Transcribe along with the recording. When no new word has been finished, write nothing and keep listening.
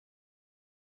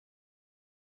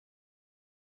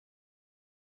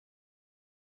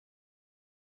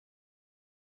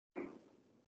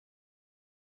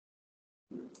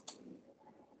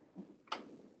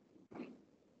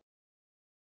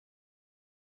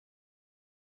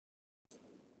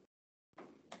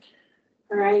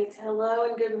All right, hello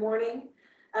and good morning.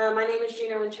 My name is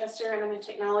Jayna Winchester and I'm a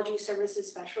Technology Services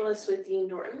Specialist with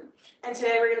Dorton. And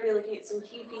today we're going to be looking at some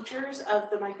key features of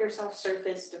the Microsoft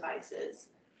Surface devices.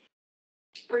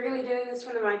 We're going to be doing this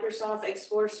from the Microsoft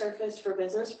Explore Surface for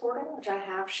Business portal, which I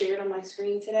have shared on my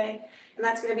screen today. And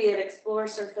that's going to be at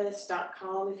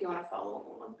exploresurface.com if you want to follow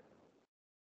along.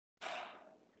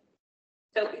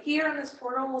 So here on this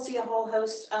portal, we'll see a whole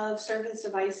host of Surface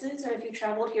devices. And if you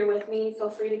traveled here with me, feel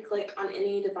free to click on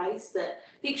any device that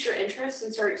piques your interest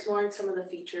and start exploring some of the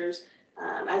features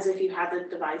as if you had the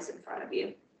device in front of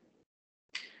you.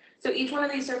 So each one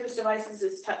of these Surface devices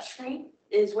is touchscreen,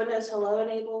 is Windows Hello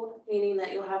enabled, meaning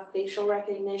that you'll have facial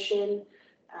recognition,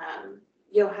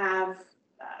 you'll have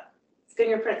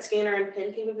fingerprint scanner and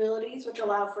PIN capabilities, which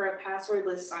allow for a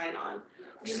passwordless sign-on,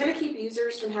 which is going to keep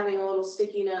users from having a little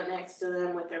sticky note next to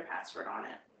them with their password on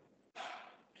it.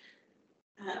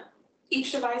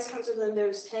 Each device comes with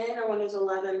Windows 10 or Windows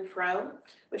 11 Pro,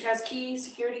 which has key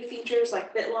security features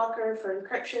like BitLocker for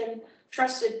encryption,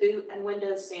 Trusted Boot, and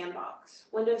Windows Sandbox.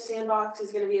 Windows Sandbox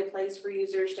is going to be a place for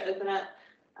users to open up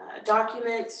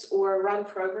documents or run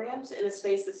programs in a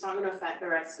space that's not going to affect the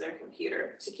rest of their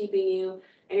computer, so keeping you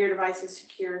and your devices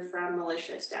secure from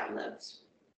malicious downloads.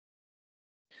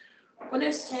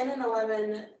 Windows 10 and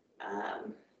 11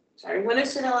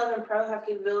 Pro have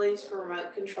capabilities for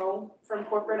remote control from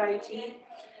corporate IT,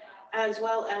 as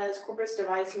well as corporate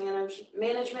device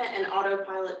management and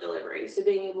autopilot delivery. So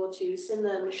being able to send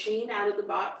the machine out of the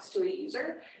box to a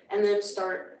user and then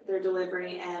start their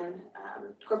delivery, and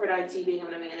corporate IT being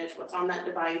able to manage what's on that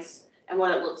device and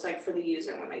what it looks like for the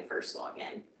user when they first log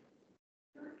in.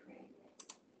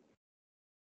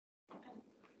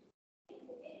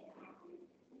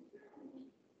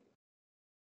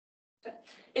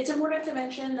 It's important to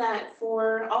mention that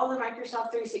for all the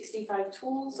Microsoft 365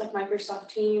 tools like Microsoft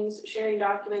Teams, sharing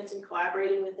documents and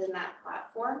collaborating within that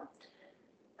platform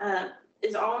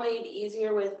is all made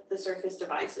easier with the Surface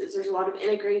devices. There's a lot of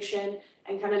integration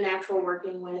and kind of natural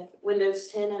working with Windows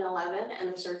 10 and 11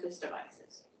 and the Surface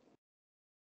devices.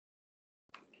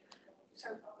 So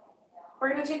we're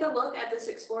going to take a look at this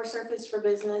Explore Surface for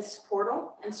Business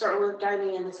portal and start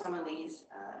diving into some of these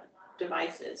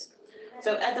devices.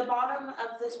 So at the bottom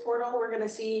of this portal, we're going to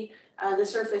see the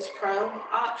Surface Pro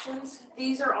options.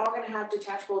 These are all going to have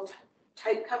detachable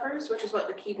type covers, which is what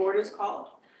the keyboard is called.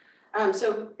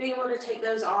 So being able to take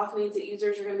those off means that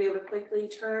users are going to be able to quickly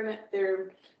turn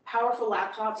their powerful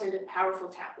laptops into powerful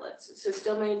tablets. So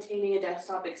still maintaining a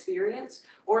desktop experience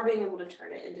or being able to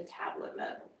turn it into tablet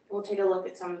mode. We'll take a look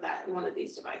at some of that in one of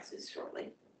these devices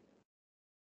shortly.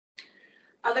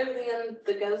 Other than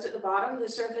the goes at the bottom, the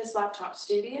Surface Laptop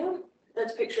Studio,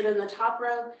 that's pictured in the top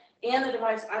row, and the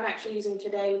device I'm actually using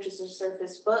today, which is the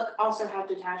Surface Book, also have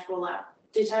detachable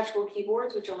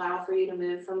keyboards, which allow for you to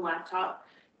move from laptop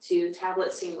to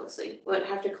tablet seamlessly. Wouldn't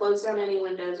have to close down any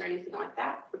windows or anything like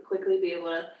that, but quickly be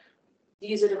able to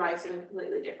use a device in a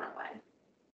completely different way.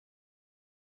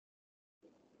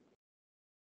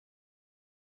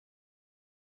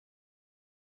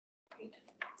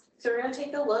 So we're going to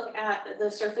take a look at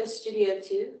the Surface Studio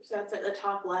 2. So that's at the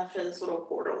top left of this little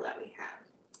portal that we have.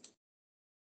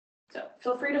 So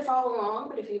feel free to follow along,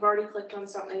 but if you've already clicked on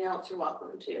something else, you're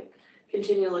welcome to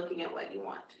continue looking at what you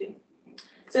want to.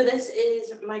 So this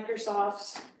is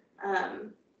Microsoft's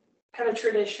kind of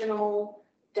traditional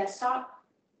desktop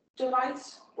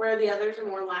device, where the others are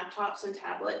more laptops and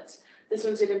tablets. This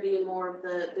one's going to be more of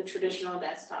the traditional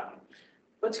desktop.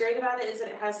 What's great about it is that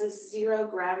it has this zero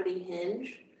gravity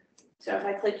hinge. So if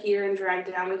I click here and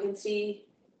drag down, we can see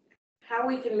how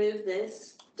we can move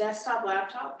this desktop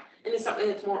laptop into something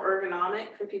that's more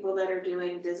ergonomic for people that are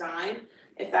doing design.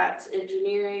 If that's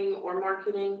engineering or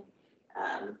marketing,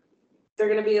 they're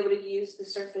going to be able to use the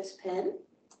Surface Pen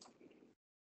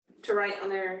to write on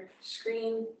their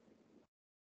screen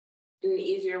in an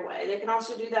easier way. They can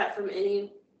also do that from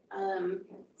any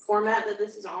format that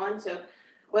this is on. So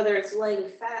whether it's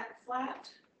laying flat,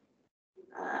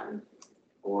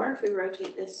 or if we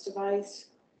rotate this device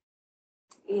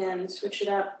and switch it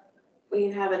up, we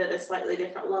can have it at a slightly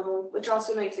different level, which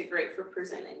also makes it great for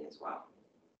presenting as well.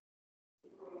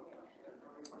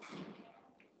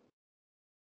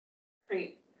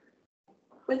 Great.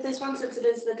 With this one, since it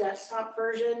is the desktop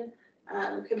version,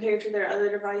 compared to their other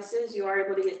devices, you are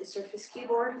able to get the Surface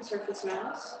keyboard and Surface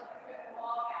mouse,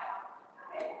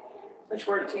 which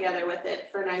work together with it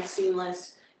for a nice,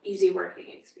 seamless, easy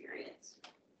working experience.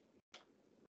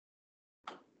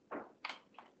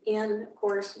 And of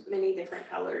course, many different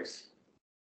colors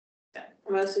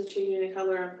I'm also changing the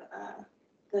color of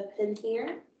the pin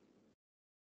here.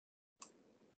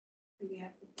 We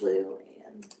have the blue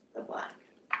and the black.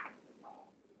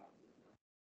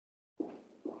 All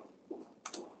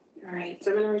right,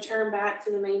 so I'm going to return back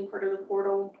to the main part of the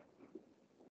portal.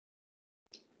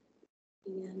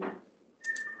 And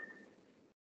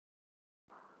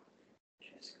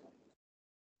just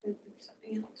open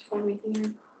something else for me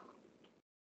here.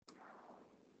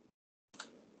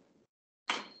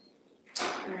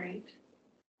 All right.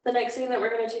 The next thing that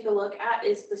we're going to take a look at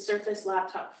is the Surface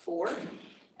Laptop 4. And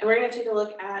we're going to take a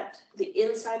look at the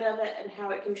inside of it and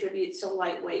how it contributes to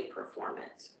lightweight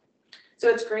performance. So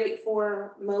it's great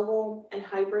for mobile and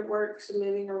hybrid work, so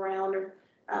moving around, or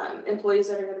employees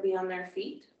that are going to be on their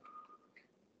feet,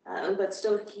 but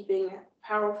still keeping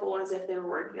powerful as if they were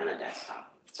working on a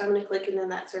desktop. So I'm going to click in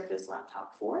that Surface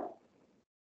Laptop 4.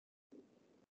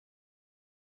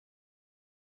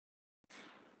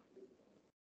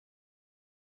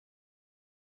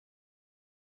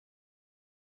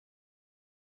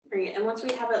 Great, and once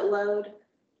we have it load,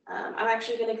 I'm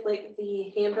actually going to click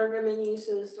the hamburger menu,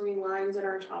 so those 3 lines that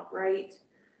are top right,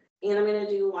 and I'm going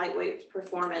to do lightweight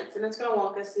performance, and it's going to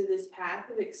walk us through this path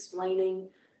of explaining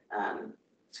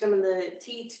some of the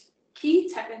key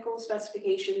technical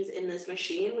specifications in this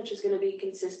machine, which is going to be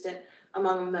consistent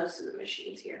among most of the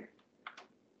machines here.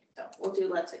 So we'll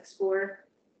do Let's Explore.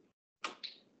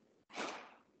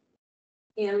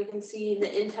 And we can see the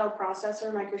Intel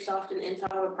processor. Microsoft and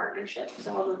Intel have a partnership.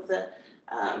 So all of the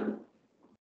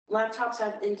laptops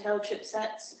have Intel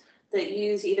chipsets that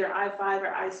use either i5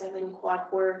 or i7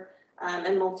 quad-core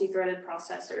and multi-threaded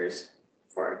processors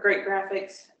for great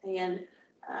graphics and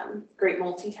great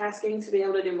multitasking, to be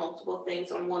able to do multiple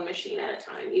things on one machine at a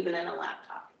time, even in a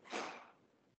laptop.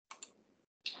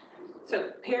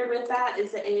 So paired with that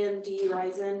is the AMD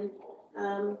Ryzen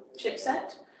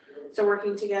chipset. So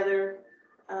working together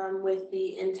with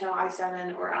the Intel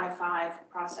i7 or i5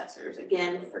 processors,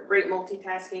 again, for great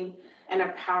multitasking and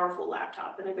a powerful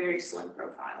laptop and a very slim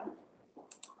profile.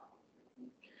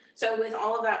 So with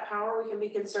all of that power, we can be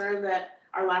concerned that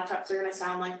our laptops are going to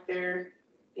sound like they're,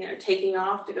 taking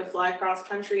off to go fly across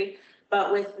country.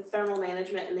 But with the thermal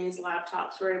management in these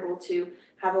laptops, we're able to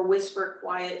have a whisper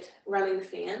quiet running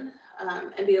fan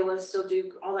and be able to still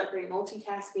do all that great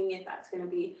multitasking if that's going to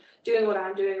be doing what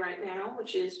I'm doing right now,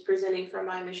 which is presenting from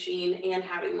my machine and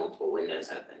having multiple windows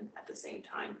open at the same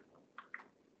time.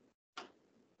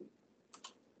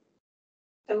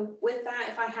 So with that,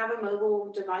 if I have a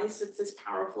mobile device that's as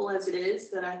powerful as it is,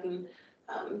 that I can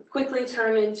quickly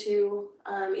turn into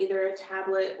either a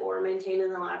tablet or maintain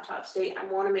in the laptop state, I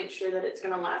want to make sure that it's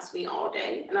going to last me all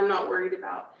day, and I'm not worried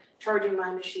about charging my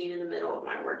machine in the middle of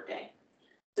my workday.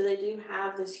 So they do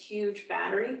have this huge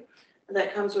battery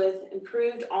that comes with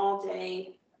improved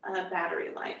all-day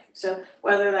battery life. So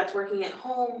whether that's working at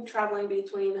home, traveling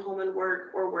between home and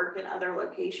work, or work in other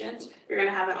locations, you're going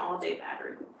to have an all-day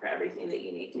battery for everything that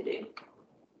you need to do.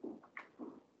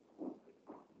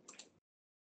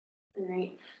 All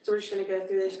right, so we're just going to go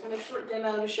through this kind of short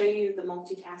demo to show you the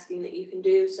multitasking that you can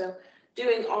do. So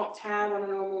doing Alt-Tab on a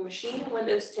normal machine,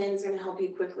 Windows 10 is going to help you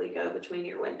quickly go between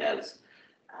your windows.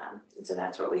 And so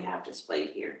that's what we have displayed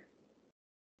here.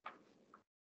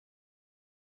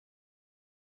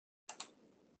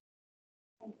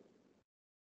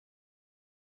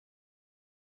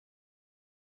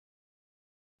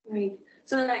 Right.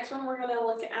 So the next one we're going to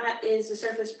look at is the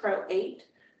Surface Pro 8,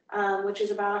 which is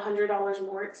about $100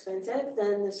 more expensive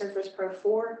than the Surface Pro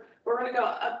 4. We're going to go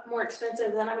up more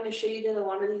expensive. Then I'm going to show you that a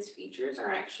lot of these features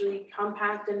are actually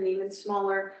compact and an even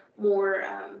smaller, more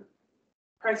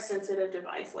price-sensitive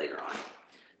device later on.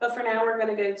 But for now, we're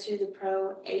going to go to the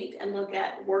Pro 8 and look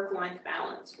at work-life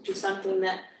balance, which is something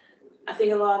that I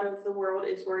think a lot of the world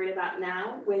is worried about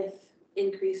now with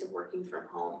increase of working from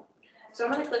home. So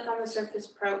I'm going to click on the Surface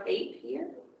Pro 8 here,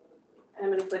 and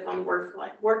I'm going to click on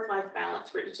work-life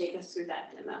balance for it to take us through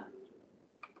that demo.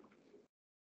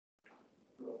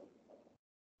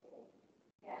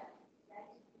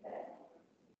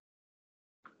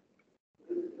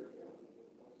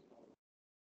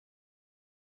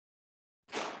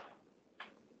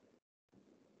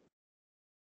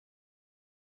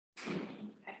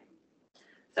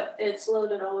 So it's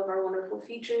loaded all of our wonderful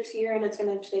features here, and it's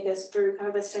going to take us through kind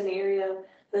of a scenario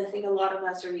that I think a lot of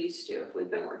us are used to if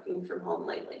we've been working from home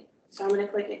lately. So I'm going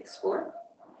to click Explore.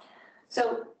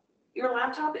 So your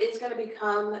laptop is going to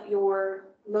become your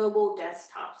mobile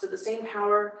desktop. So the same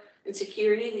power and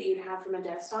security that you'd have from a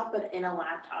desktop, but in a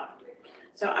laptop.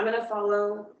 So I'm going to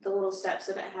follow the little steps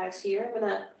that it has here. I'm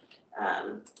going to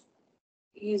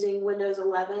using Windows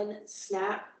 11,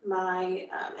 snap my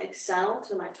Excel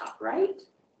to my top right.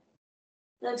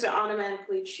 Then to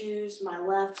automatically choose my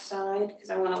left side because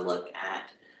I want to look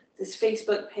at this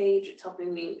Facebook page. It's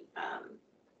helping me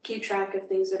keep track of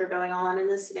things that are going on in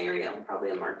this scenario. I'm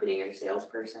probably a marketing or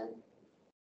salesperson.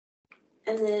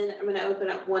 And then I'm going to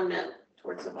open up OneNote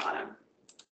towards the bottom.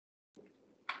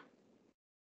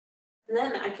 And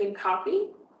then I can copy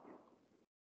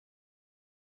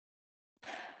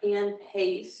and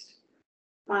paste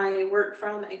my work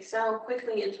from Excel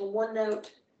quickly into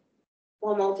OneNote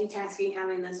while multitasking,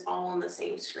 having this all on the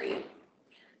same screen.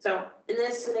 So in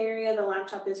this scenario, the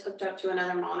laptop is hooked up to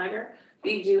another monitor,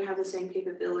 but you do have the same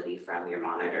capability from your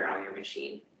monitor on your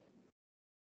machine.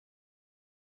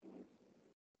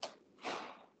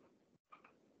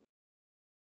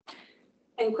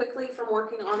 And quickly from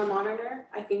working on a monitor,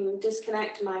 I can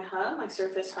disconnect my hub, my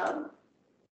Surface hub,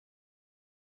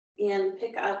 and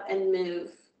pick up and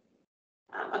move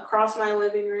across my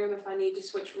living room if I need to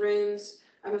switch rooms,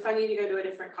 if I need to go to a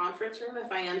different conference room,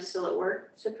 if I am still at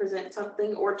work to present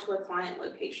something or to a client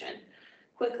location.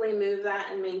 Quickly move that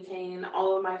and maintain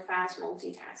all of my fast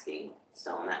multitasking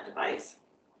still on that device.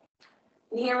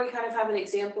 And here we kind of have an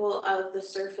example of the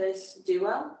Surface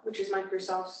Duo, which is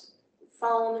Microsoft's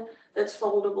phone that's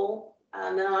foldable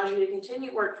that allows you to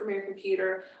continue work from your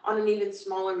computer on an even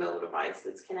smaller mobile device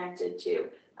that's connected to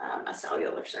a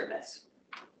cellular service.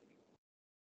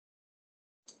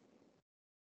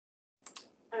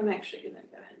 I'm actually going to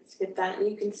go ahead and skip that, and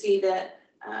you can see that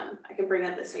I can bring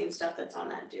up the same stuff that's on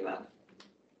that Duo.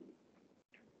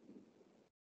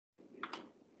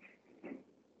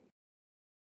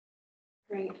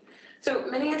 Great. So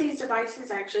many of these devices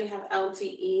actually have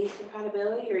LTE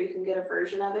compatibility, or you can get a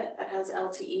version of it that has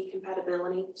LTE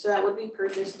compatibility. So that would be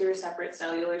purchased through a separate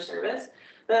cellular service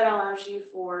that allows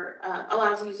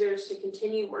users to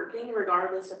continue working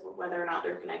regardless of whether or not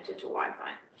they're connected to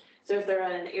Wi-Fi. So if they're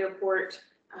at an airport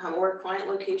or a client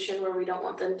location where we don't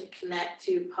want them to connect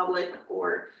to public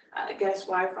or guest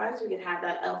Wi-Fi, we can have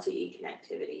that LTE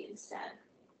connectivity instead.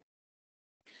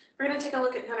 We're going to take a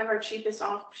look at kind of our cheapest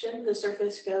option, the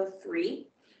Surface Go 3.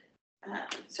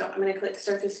 So I'm going to click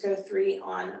Surface Go 3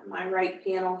 on my right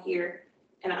panel here,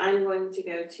 and I'm going to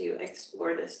go to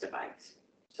explore this device.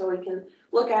 So we can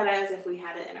look at it as if we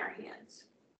had it in our hands.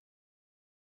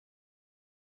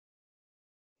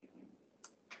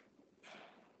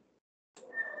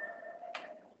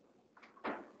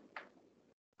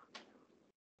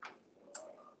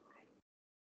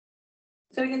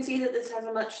 So we can see that this has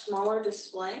a much smaller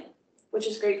display, which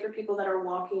is great for people that are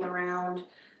walking around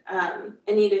and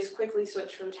need to quickly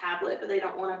switch from tablet, but they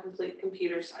don't want a complete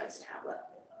computer-sized tablet.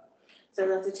 So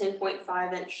that's a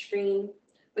 10.5-inch screen.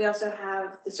 We also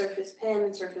have the Surface Pen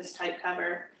and Surface Type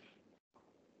Cover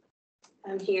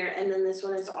here, and then this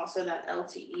one is also that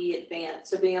LTE Advanced,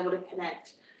 so being able to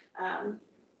connect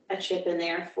a chip in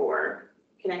there for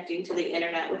connecting to the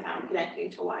internet without connecting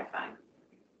to Wi-Fi.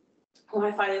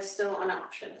 Wi-Fi is still an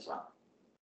option as well.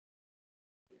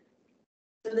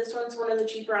 So this one's one of the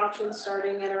cheaper options,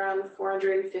 starting at around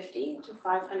 $450 to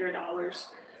 $500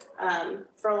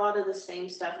 for a lot of the same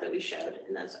stuff that we showed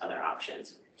in those other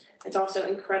options. It's also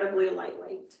incredibly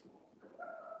lightweight.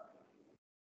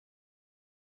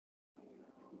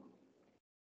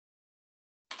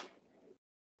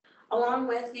 Along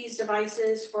with these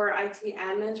devices for IT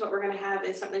admins, what we're going to have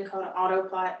is something called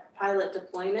autopilot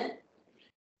deployment.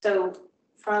 So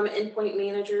from Endpoint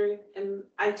Manager, and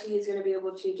IT is going to be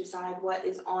able to decide what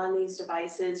is on these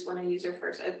devices when a user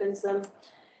first opens them.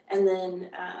 And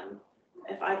then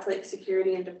if I click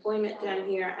Security and Deployment down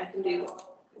here, I can do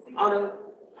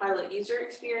autopilot user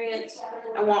experience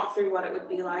and walk through what it would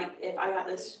be like if I got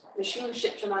this machine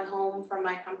shipped to my home from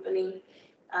my company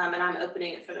and I'm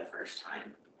opening it for the first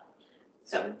time.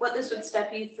 So what this would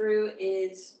step you through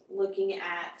is looking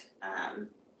at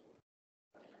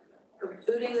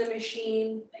booting the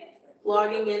machine,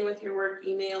 logging in with your work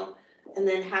email, and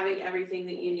then having everything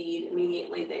that you need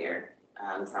immediately there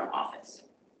from Office.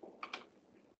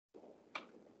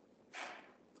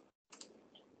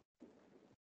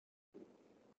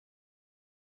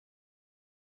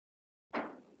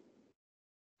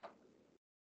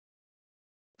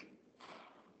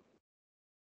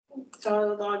 So I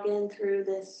will log in through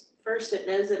this. First, it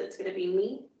knows that it's going to be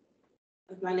me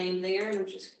with my name there, and I'm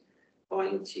just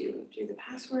going to do the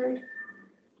password.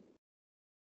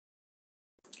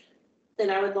 Then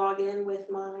I would log in with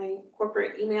my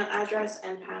corporate email address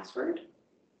and password.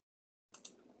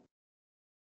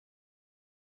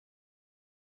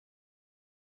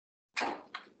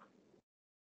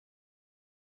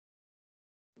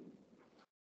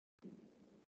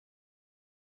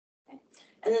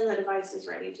 and then the device is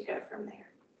ready to go from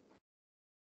there.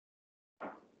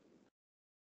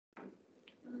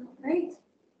 Great.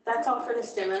 That's all for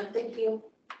this demo. Thank you.